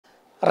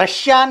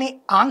రష్యాని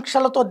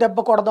ఆంక్షలతో దెబ్బ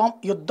కొడదాం,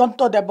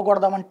 యుద్ధంతో దెబ్బ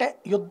కొడదాం అంటే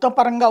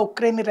యుద్ధపరంగా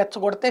ఉక్రెయిన్ని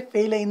రెచ్చగొడితే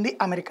ఫెయిల్ అయింది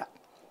అమెరికా.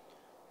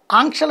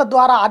 ఆంక్షల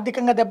ద్వారా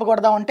ఆర్థికంగా దెబ్బ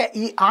కొడదామంటే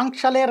ఈ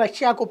ఆంక్షలే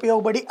రష్యాకు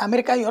ఉపయోగపడి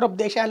అమెరికా, యూరప్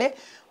దేశాలే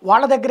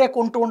వాళ్ళ దగ్గరే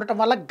కొంటూ ఉండటం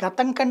వల్ల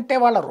గతం కంటే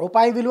వాళ్ళ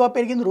రూపాయి విలువ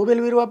పెరిగింది,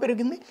 రూబెల్ విలువ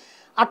పెరిగింది.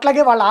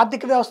 అట్లాగే వాళ్ళ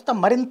ఆర్థిక వ్యవస్థ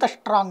మరింత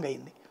స్ట్రాంగ్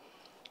అయింది.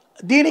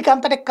 దీనికి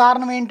అంతటికి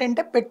కారణం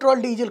ఏంటంటే పెట్రోల్,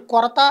 డీజిల్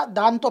కొరత,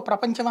 దాంతో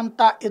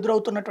ప్రపంచమంతా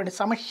ఎదురవుతున్నటువంటి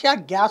సమస్య,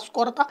 గ్యాస్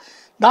కొరత,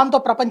 దాంతో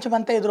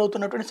ప్రపంచమంతా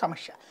ఎదురవుతున్నటువంటి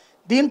సమస్య.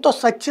 దీంతో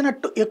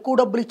సచ్చినట్టు ఎక్కువ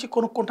డబ్బులు ఇచ్చి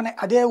కొనుక్కుంటున్నాయి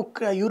అదే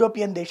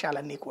యూరోపియన్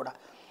దేశాలన్నీ కూడా.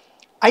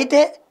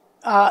 అయితే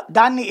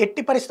దాన్ని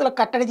ఎట్టి పరిస్థితుల్లో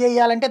కట్టడి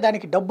చేయాలంటే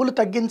దానికి డబ్బులు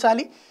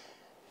తగ్గించాలి.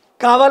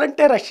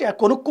 కావాలంటే రష్యా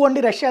కొనుక్కోండి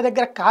రష్యా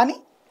దగ్గర, కానీ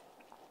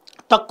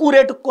తక్కువ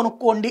రేటుకు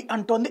కొనుక్కోండి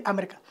అంటోంది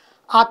అమెరికా.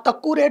 ఆ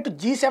తక్కువ రేటు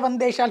G7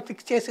 దేశాలు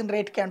ఫిక్స్ చేసిన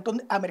రేటుకి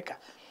అంటుంది అమెరికా.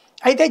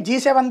 అయితే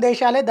G7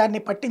 దేశాలే దాన్ని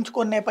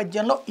పట్టించుకునే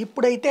నేపథ్యంలో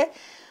ఇప్పుడైతే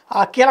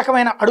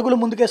కీలకమైన అడుగులు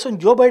ముందుకేస్తుంది.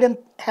 Joe Biden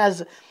has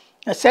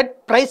set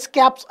price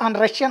caps on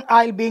Russian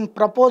oil being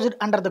proposed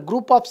under the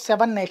group of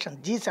 7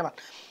 nations G7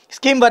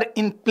 scheme were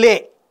in play,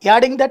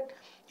 adding that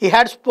he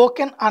had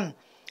spoken on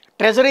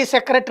Treasury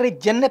Secretary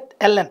Janet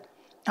Yellen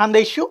on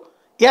the issue.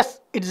 Yes,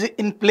 it's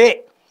in play,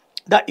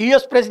 the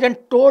US President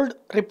told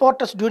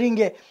reporters during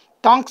a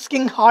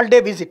Thanksgiving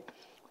holiday visit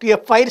to a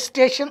fire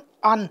station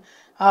on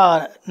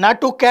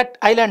Nantucket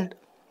Island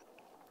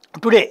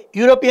today.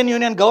 European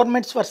Union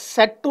governments were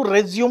set to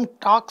resume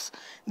talks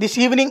this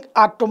evening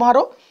or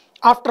tomorrow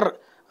after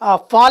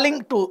falling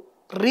to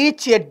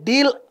reach a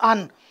deal on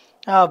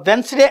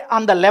Wednesday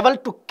on the level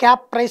to cap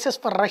prices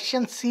for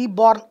Russian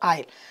seaborne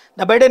oil.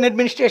 The Biden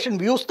administration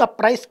views the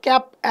price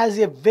cap as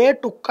a way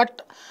to cut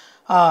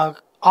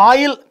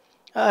oil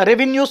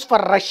revenues for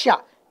Russia,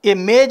 a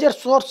major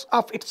source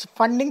of its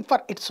funding for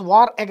its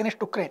war against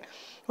Ukraine,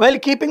 while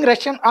keeping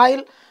Russian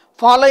oil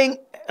following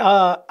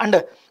and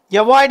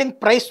avoiding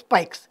price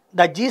spikes.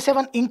 The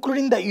G7,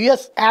 including the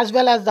US as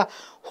well as the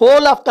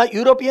whole of the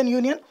European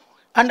Union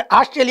and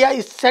Australia,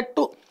 is set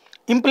to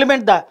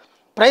implement the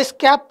price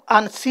cap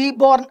on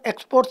seaborne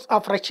exports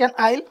of Russian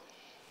oil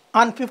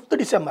on 5th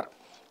December.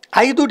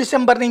 5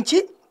 December నుంచి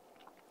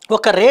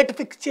ఒక rate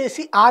fix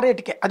చేసి ఆ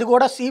రేటుకే, అది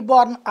కూడా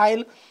Seaborn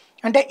oil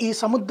అంటే ఈ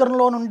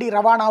సముద్రంలో నుండి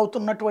రవాణా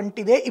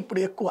అవుతున్నటువంటిదే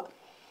ఇప్పుడు ఎక్కువ.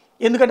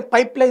 ఎందుకంటే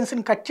పైప్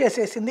లైన్స్ని కట్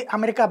చేసేసింది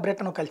అమెరికా,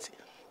 బ్రిటన్ కలిసి.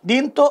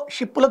 దీంతో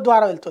షిప్పుల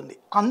ద్వారా వెళ్తుంది.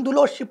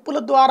 అందులో షిప్పుల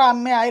ద్వారా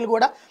అమ్మే ఆయిల్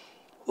కూడా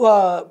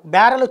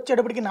బ్యారెల్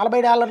వచ్చేటప్పటికి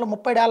 $40,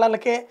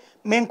 $30కే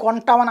మేము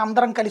కొంటామని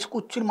అందరం కలిసి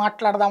కూర్చుని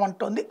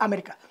మాట్లాడదామంటోంది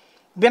అమెరికా.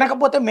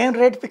 వినకపోతే మేము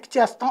రేట్ ఫిక్స్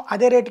చేస్తాం,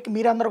 అదే రేటుకి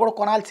మీరందరూ కూడా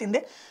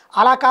కొనాల్సిందే,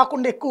 అలా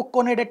కాకుండా ఎక్కువ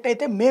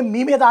కొనేటట్టయితే మేము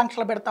మీ మీద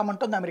ఆంక్షలు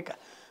పెడతామంటుంది అమెరికా.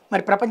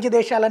 మరి ప్రపంచ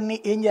దేశాలన్నీ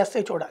ఏం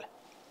చేస్తాయో చూడాలి.